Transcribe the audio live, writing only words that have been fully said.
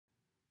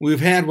We've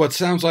had what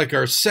sounds like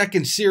our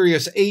second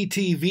serious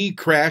ATV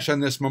crash on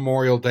this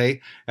Memorial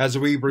Day. As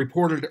we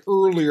reported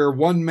earlier,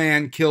 one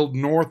man killed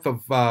north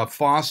of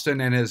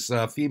Fosston and his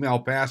female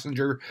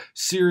passenger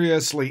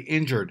seriously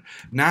injured.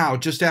 Now,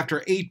 just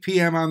after 8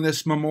 p.m. on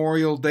this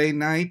Memorial Day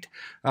night,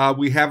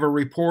 we have a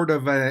report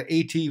of an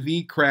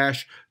ATV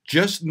crash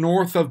just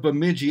north of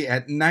Bemidji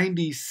at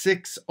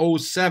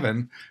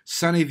 9607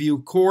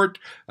 Sunnyview Court.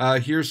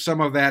 Here's some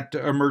of that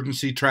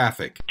emergency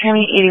traffic.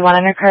 Trimmy 81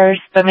 undercars,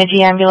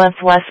 Bemidji Ambulance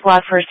West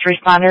Squad first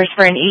responders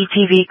for an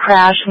ATV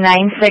crash,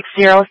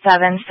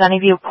 9607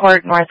 Sunnyview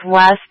Court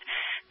Northwest.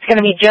 It's going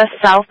to be just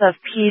south of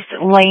Peace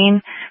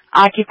Lane,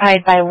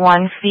 occupied by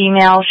one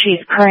female.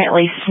 She's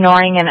currently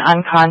snoring and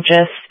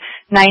unconscious.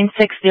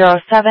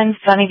 9607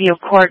 Sunnyview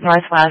Court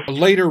Northwest.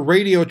 Later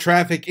radio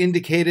traffic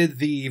indicated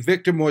the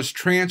victim was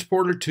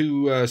transported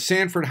to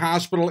Sanford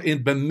Hospital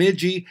in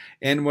Bemidji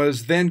and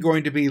was then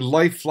going to be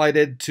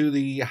life-flighted to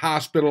the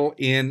hospital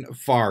in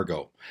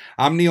Fargo.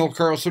 I'm Neil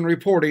Carlson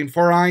reporting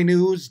for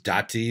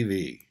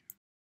iNewZ.TV.